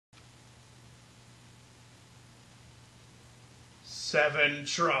7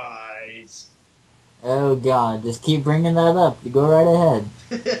 tries. Oh god, just keep bringing that up. You go right ahead.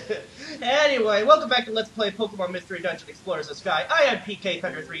 Anyway, welcome back to Let's Play Pokemon Mystery Dungeon Explorers of Sky. I am PK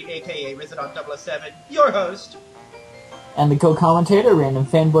Thunder 3, aka Resident 007, your host. And the co-commentator, Random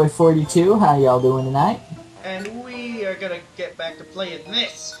Fanboy 42. How y'all doing tonight? And we are gonna get back to playing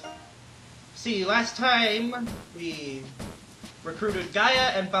this. See, last time we recruited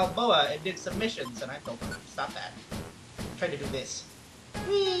Gaia and Balboa and did some missions, and I told them, stop that. I'm trying to do this.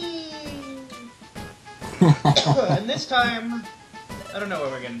 And this time, I don't know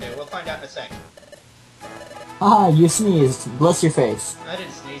what we're gonna do. We'll find out in a sec. Ah, you sneezed. Bless your face. I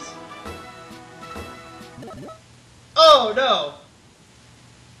didn't sneeze. Oh, no!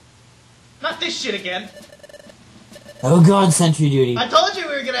 Not this shit again. Oh god, Sentry Duty. I told you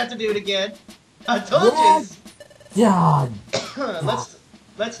we were gonna have to do it again. I told you. God.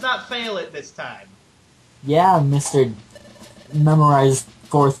 Let's not fail it this time. Yeah, Mr. Memorized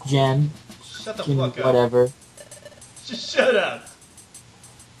 4th Gen. Shut the fuck up. Whatever. Just shut up.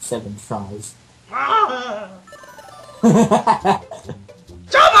 7 tries.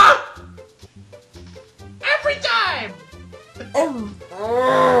 Jump! Every time! I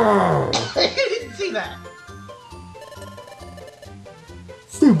didn't see that.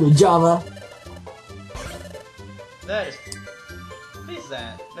 Stupid Java. That is... What is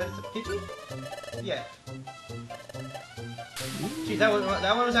that? That is a Pidgey? Yeah. Gee, that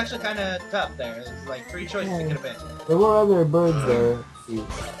one was actually kind of tough there. There's like 3 choices it could have been. There were other birds there.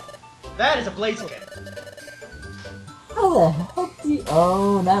 That is a Blaziken. How the heck do you...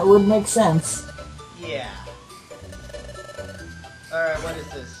 Oh, that would make sense. Yeah. Alright, what is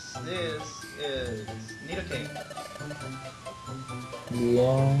this? This is... Nidoking.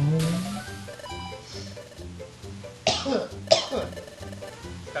 Yeah...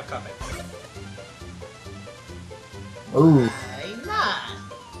 Stop coughing. Ooh. Why not?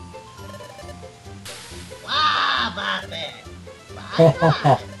 Wow, Buffett! Why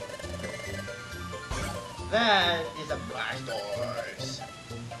not? That is a Blastoise.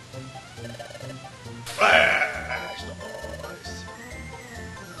 Blastoise.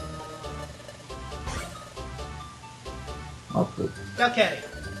 What the... Now, Kenny.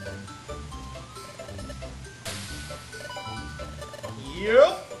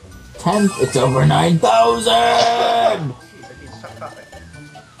 Yep. 10th, it's over 9,000! Jeez, I need to stop coughing.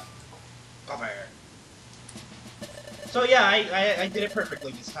 Coughing. So yeah, I did it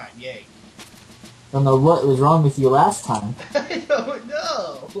perfectly this time. Yay. Don't know what was wrong with you last time, I don't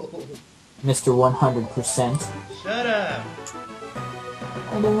know. Mr. 100%. Shut up.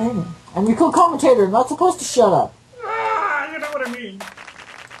 I don't know. I'm your co-commentator, I'm not supposed to shut up. Ah, you know what I mean.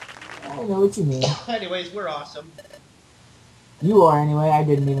 I know what you mean. Anyways, we're awesome. You are anyway, I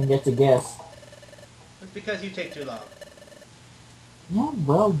didn't even get to guess. It's because you take too long. Yeah,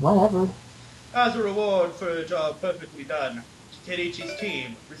 well, whatever. As a reward for a job perfectly done, Kenichi's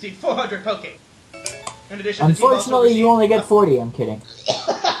team received 400 Poke. In addition, unfortunately, you only get 40, I'm kidding.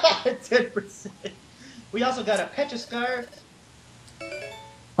 10%. We also got a Petroscar.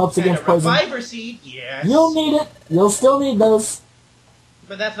 Helps against poison. And a Reviver Seed, yes. You'll need it. You'll still need those.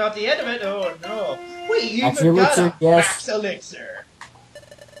 But that's not the end of it. Oh no. We That's even got elixir, a yes. Max Elixir.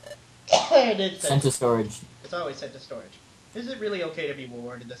 And it's sent to storage. It's always sent to storage. Is it really okay to be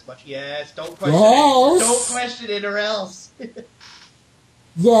rewarded this much? Yes. Don't question it. Don't question it or else.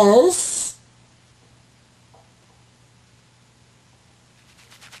 Yes.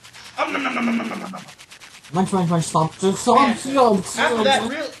 Munch, munch, munch, stomp, stomp, stomp, After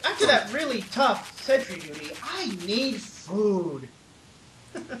that really tough sentry duty, I need food.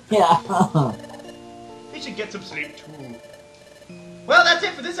 Yeah. He should get some sleep too. Well, that's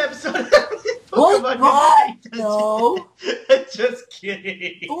it for this episode. What? No. Just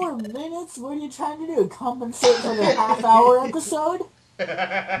kidding. 4 minutes? What are you trying to do? Compensate for the half-hour episode?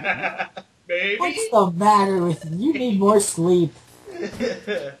 Maybe. What's the matter with you? You need more sleep.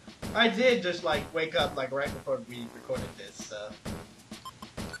 I did just like wake up like right before we recorded this, so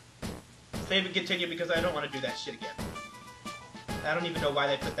save and continue because I don't want to do that shit again. I don't even know why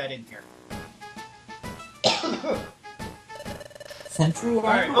they put that in here. Sentry.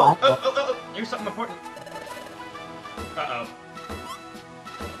 Alright, oh, here's something important. Uh-oh.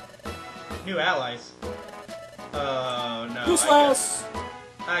 New allies. Oh no. Useless.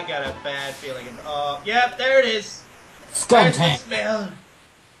 I got a bad feeling. Oh, yep, there it is. Skuntank. There's the smell.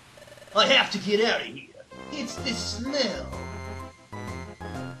 I have to get out of here. It's the smell.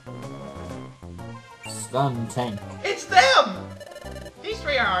 Skuntank. It's them! These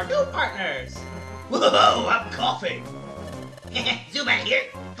 3 are our new partners. Whoa, I'm coughing. Zubat here.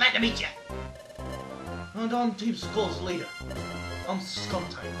 Glad to meet you. And on Team Skull's leader. I'm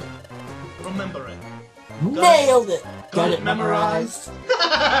Skuntank. Remember it. Nailed it! Got it memorized?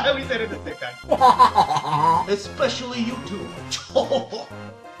 We said it at the same time. Especially you two.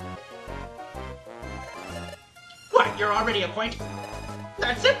 What, you're already acquainted?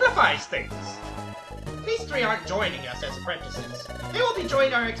 That simplifies things. These three aren't joining us as apprentices. They will be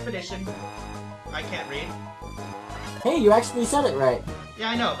joining our expedition. I can't read. Hey, you actually said it right. Yeah,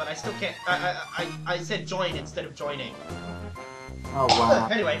 I know, but I still can't. I said join instead of joining. Oh, wow.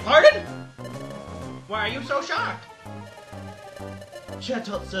 Anyway, pardon? Why are you so shocked? Shut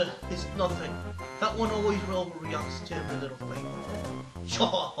up, sir. It's nothing. That one always overreacts to every little thing.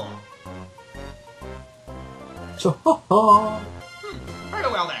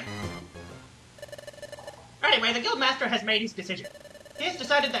 Very well then. Anyway, the Guildmaster has made his decision. He has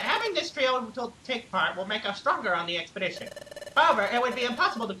decided that having this trio to take part will make us stronger on the expedition. However, it would be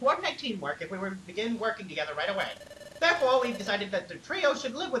impossible to coordinate teamwork if we were to begin working together right away. Therefore, we've decided that the trio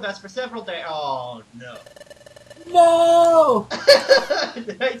should live with us for several days. Oh, no. No!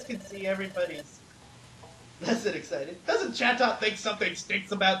 The Knights can see everybody's... That's it, excited. Doesn't Chatot think something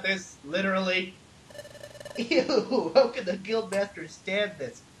stinks about this? Literally. Ew, how can the Guildmaster stand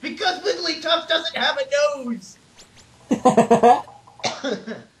this? Because Wigglytuff doesn't have a nose!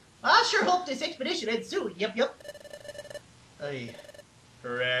 I sure hope this expedition ends soon, yep. Ay.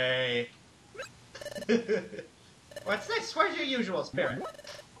 Hooray. What's this? Where's your usual spirit?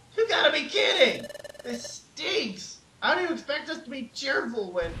 You gotta be kidding! This stinks! How do you expect us to be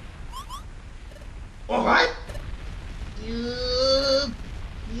cheerful when... Oh, what?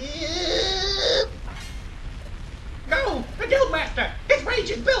 No! The Guildmaster! His rage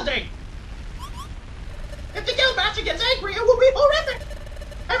is building! If the Guildmaster gets angry, it will be horrific!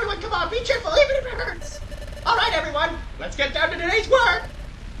 Everyone, come on, be cheerful, even if it hurts! Alright, everyone, let's get down to today's work!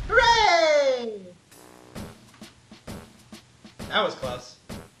 Hooray! That was close.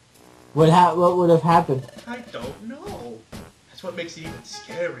 What would have happened? I don't know. That's what makes it even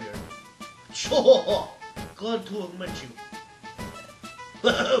scarier. Sure! Glad to have met you.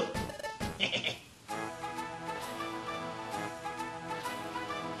 Whoa!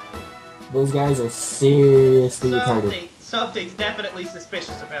 Those guys are seriously retarded. Something's definitely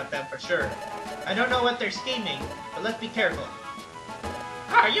suspicious about them for sure. I don't know what they're scheming, but let's be careful.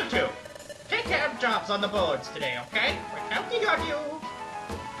 Ah, you two! Take care of jobs on the boards today, okay? We're counting on you!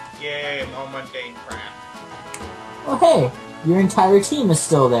 Yay, more mundane crap. Oh hey, your entire team is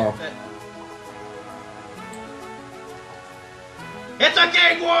still there. It's a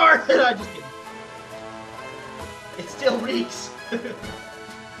gang war! I'm just kidding. It still reeks.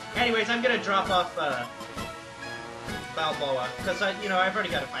 Anyways, I'm gonna drop off, Balboa, because I've already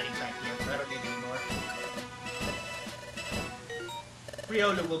got a fighting type here, so I don't need any more.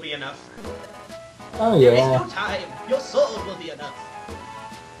 Riolu will be enough. Oh There yeah. is no time! Your sword will be enough!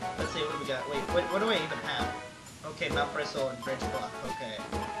 Let's see, what do we got? Wait, what do I even have? Okay, Mount Bristle and Bridge Block, okay.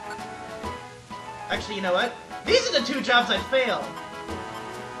 Actually, you know what? These are the two jobs I failed!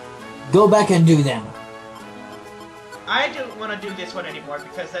 Go back and do them. I don't want to do this one anymore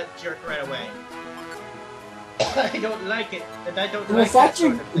because that jerk ran away. I don't like it, and I don't like that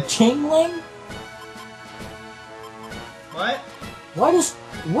your sort of thing. Chingling? What? What's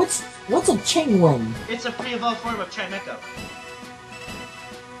a Chingling? It's a pre-evolved form of Chimeco.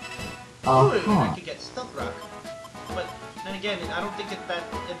 Oh, Ooh, I could get Stealth Rock. But then again, I don't think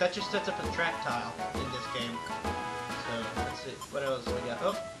that just sets up a track tile in this game. So, let's see. What else we got?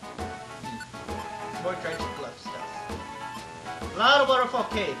 Oh! More Dredge Bluff stuff. A lot of Waterfall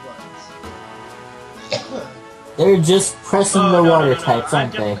Cave ones. They're just pressing the water types,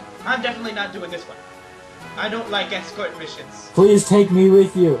 aren't they? I'm definitely not doing this one. I don't like escort missions. Please take me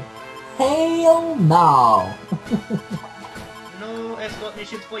with you. Hell no! No escort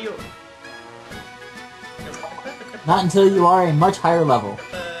missions for you. Not until you are a much higher level.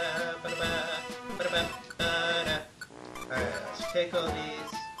 Alright, let's take all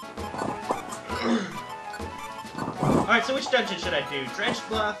these. Alright, so which dungeon should I do? Dredge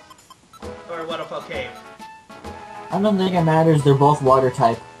Bluff or Waterfall Cave? I don't think it matters, they're both water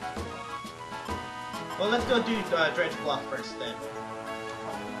type. Well, let's go do Dredge Bluff first then.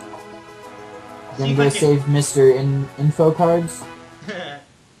 Then go save Mr. Info cards.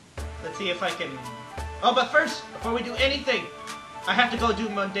 Let's see if I can... Oh, but first, before we do anything, I have to go do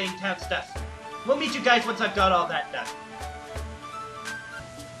mundane town stuff. We'll meet you guys once I've got all that done.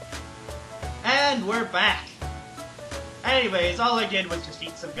 And we're back. Anyways, all I did was just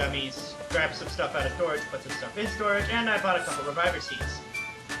eat some gummies, grab some stuff out of storage, put some stuff in storage, and I bought a couple reviver seeds.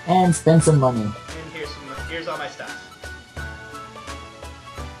 And spend some money. And here's all my stuff.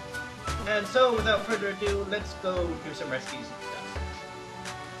 And so, without further ado, let's go do some rescues and stuff.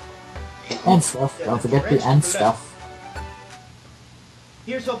 And stuff. Yeah, Don't forget the wrench and to stuff.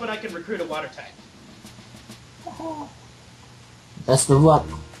 Here's hoping I can recruit a water type. Best of luck.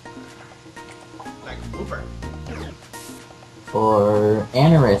 Like Whooper. Or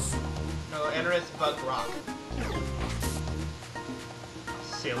Anorith. No, Anorith, Bug, Rock.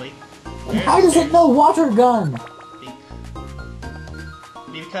 Silly. And how does it know water gun?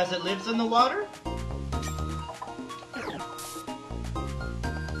 Because it lives in the water? That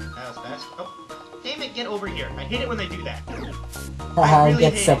was fast. Oh, damn it, get over here. I hate it when they do that. Haha, really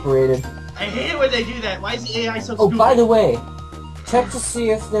get hate separated. I hate it when they do that. Why is the AI so Oh, stupid? by the way, check to see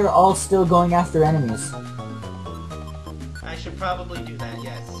if they're all still going after enemies. I should probably do that,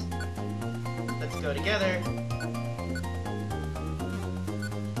 yes. Let's go together.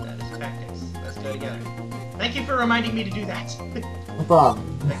 That is tactics. Let's go together. Thank you for reminding me to do that. No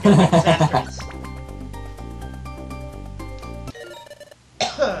problem. That could be disastrous.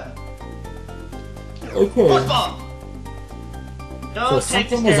 Okay. Football! So Don't take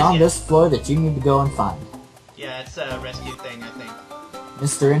something stairs is on yet. this floor that you need to go and find. Yeah, it's a rescue thing, I think.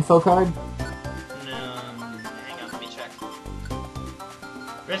 Mr. Info Card? No, hang on, let me check.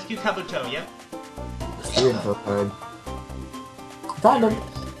 Rescue Kabuto, yep. Mr. Info Card. Found him.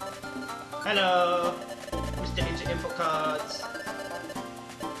 Hello, Mr. Ninja Info Cards.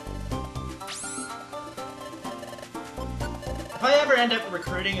 If I ever end up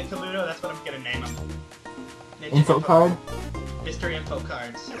recruiting a Kabuto, that's what I'm gonna name him. Ninja Info Card? Mr. Info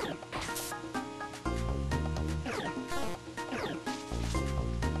Cards.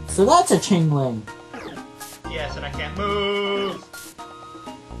 So that's a Chingling. Yes, and I can't move!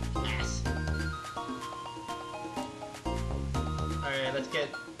 Yes. Alright, let's get...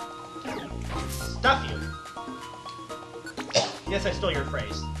 Stuff you! Yes, I stole your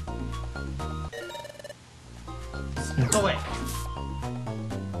phrase. Go away.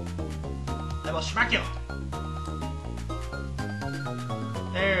 I will smack you!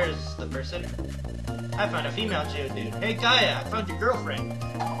 There's the person. I found a female Geodude. Hey Gaia, I found your girlfriend.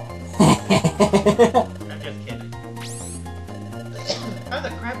 I'm just kidding. How the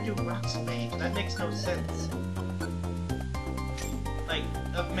crap do rocks made? That makes no sense. Like,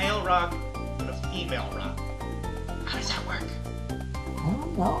 a male rock and a female rock. How does that work? I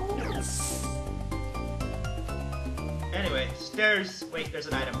don't know. Anyway, stairs. Wait, there's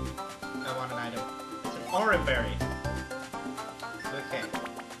an item. I want an item. It's an orange berry. Okay.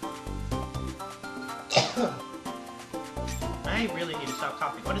 I really need to stop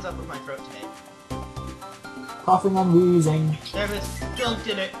coughing. What is up with my throat today? Coughing and wheezing. There was gunk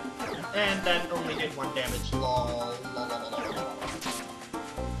in it, and that only did 1 damage. Lol.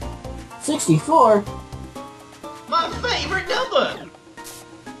 64? My favorite number!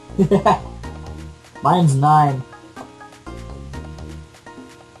 Mine's 9.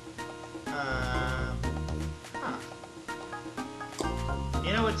 Huh.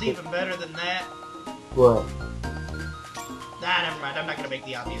 You know what's even better than that? What? Nah, never mind. I'm not gonna make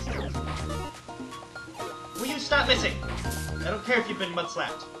the obvious choice. Will you stop missing? I don't care if you've been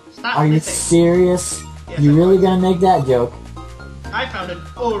mud-slapped. Stop Are you missing. serious? Yes, You I really was. gonna make that joke? I found an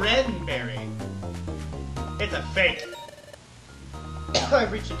orange berry. It's a fake.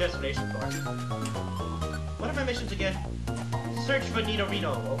 I've reached a destination for it. What are my missions again? Search for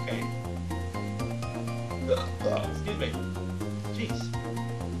Nidorino. Okay. Excuse me. Jeez.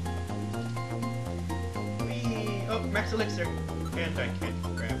 Whee. Oh, max elixir. And I can't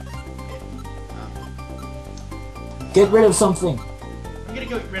grab it. Get rid of something. I'm gonna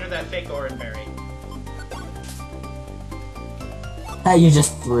get rid of that fake orange berry. Ah, you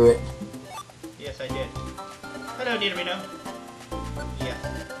just threw it. Yes, I did. Hello, Nidorino. Yeah.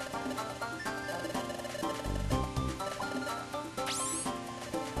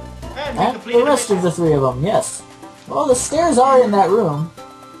 And we And completed the rest mission. of the 3 of them, yes. Well, the stairs are in that room.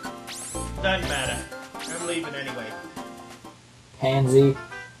 Doesn't matter. I'm leaving anyway. Pansy.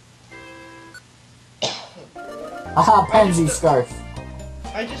 Aha, pansy scarf.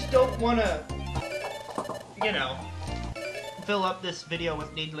 I just don't wanna, you know, fill up this video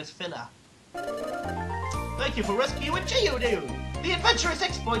with needless filler. Thank you for rescuing Geodude! The adventurous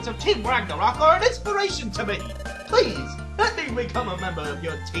exploits of Team Ragnarok are an inspiration to me! Please, let me become a member of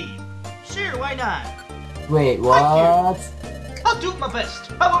your team! Sure, why not? Wait, what? I'll do my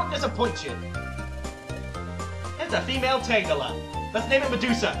best! I won't disappoint you! It's a female Tangela. Let's name it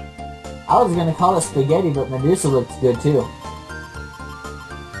Medusa! I was gonna call it spaghetti, but Medusa looks good too.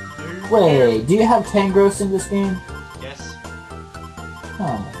 Wait, do you have Tangros in this game? Yes.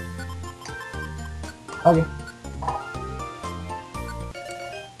 Oh. Okay.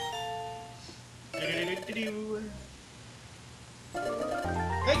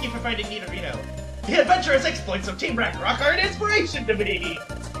 Thank Thank you for finding Nidorino. The adventurous exploits of Team Ragnarok are an inspiration to me!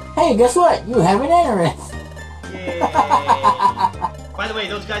 Hey, guess what? You have an Anorith! Yay! By the way,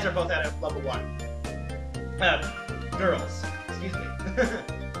 those guys are both at level 1. Girls. Excuse me.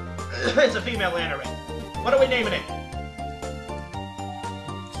 It's a female Anorith. What are we naming it?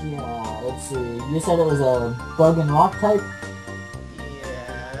 Yeah, let's see. You said it was a bug and rock type?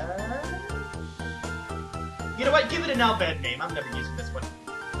 Yeah. You know what? Give it an Albed name. I'm never using this one.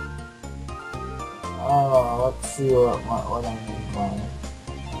 Let's see what I need mine.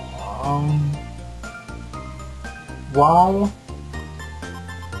 Y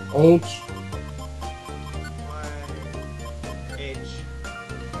H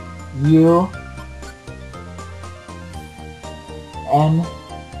U N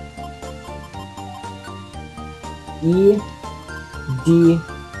E D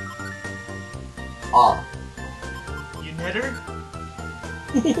R. You netter?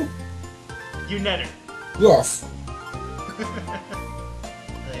 You netter. Yes.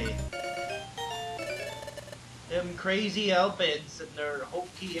 Hey. Them crazy Albeds and their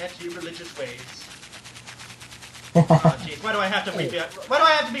hokey anti-religious ways. Oh jeez, why do I have to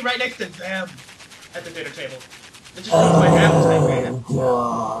be right next to them at the dinner table? It just ruins my appetite, man.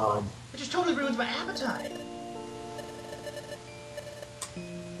 God. It just totally ruins my appetite.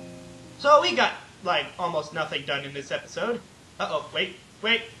 So we got, like, almost nothing done in this episode. Uh-oh, wait,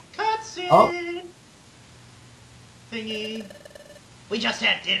 cutscene! Oh. Thingy. We just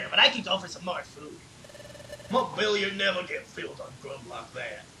had dinner, but I can go for some more food. My belly never get filled on grub like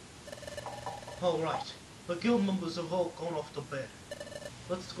that. Alright, the guild members have all gone off to bed.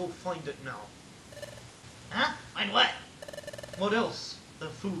 Let's go find it now. Huh? Find what? What else?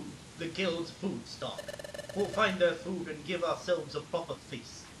 The guild's food stock. We'll find their food and give ourselves a proper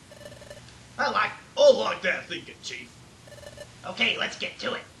feast. I like that thinking, Chief. Okay, let's get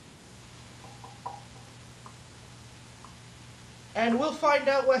to it. And we'll find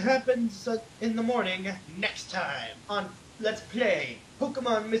out what happens in the morning next time on Let's Play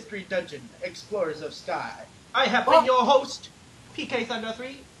Pokemon Mystery Dungeon Explorers of Sky. I have been your host, PK Thunder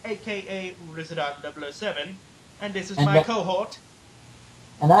 3, aka Resident 007, and this is my cohort.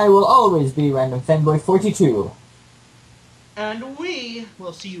 And I will always be Random Fanboy 42. And we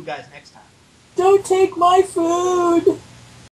will see you guys next time. Don't take my food!